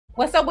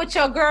What's up with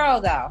your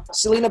girl, though?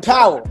 Celina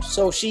Powell.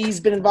 So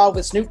she's been involved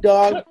with Snoop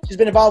Dogg. She's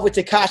been involved with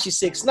Tekashi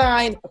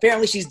 6ix9ine.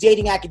 Apparently she's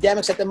dating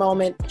academics at the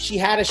moment. She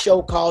had a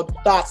show called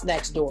Thoughts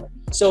Next Door.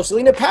 So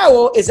Celina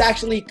Powell is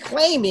actually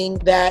claiming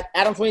that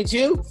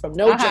Adam22 from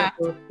No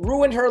Jumper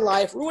ruined her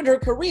life, ruined her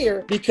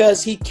career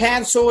because he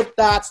canceled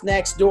Thoughts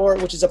Next Door,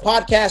 which is a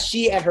podcast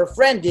she and her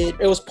friend did.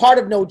 It was part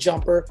of No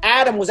Jumper.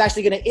 Adam was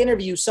actually going to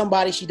interview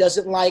somebody she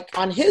doesn't like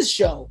on his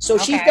show. So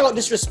she felt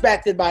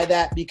disrespected by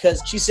that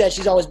because she said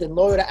she's always been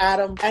loyal to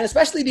Adam, and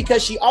especially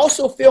because she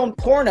also filmed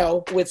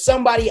porno with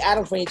somebody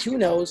Adam22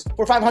 knows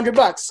for $500.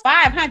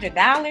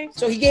 $500?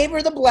 So he gave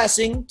her the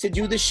blessing to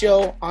do the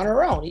show on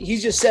her own. He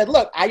just said,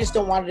 look, I just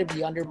don't want it to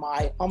be under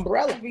my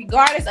umbrella.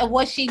 Regardless of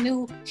what she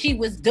knew she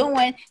was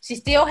doing, she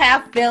still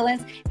have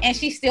feelings and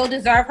she still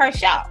deserve her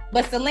show.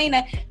 But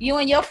Celina, you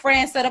and your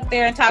friends sat up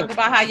there and talked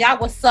about how y'all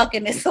was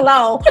sucking it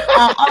slow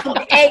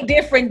on 8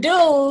 different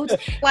dudes.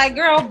 Like,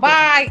 girl,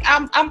 bye.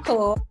 I'm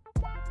cool.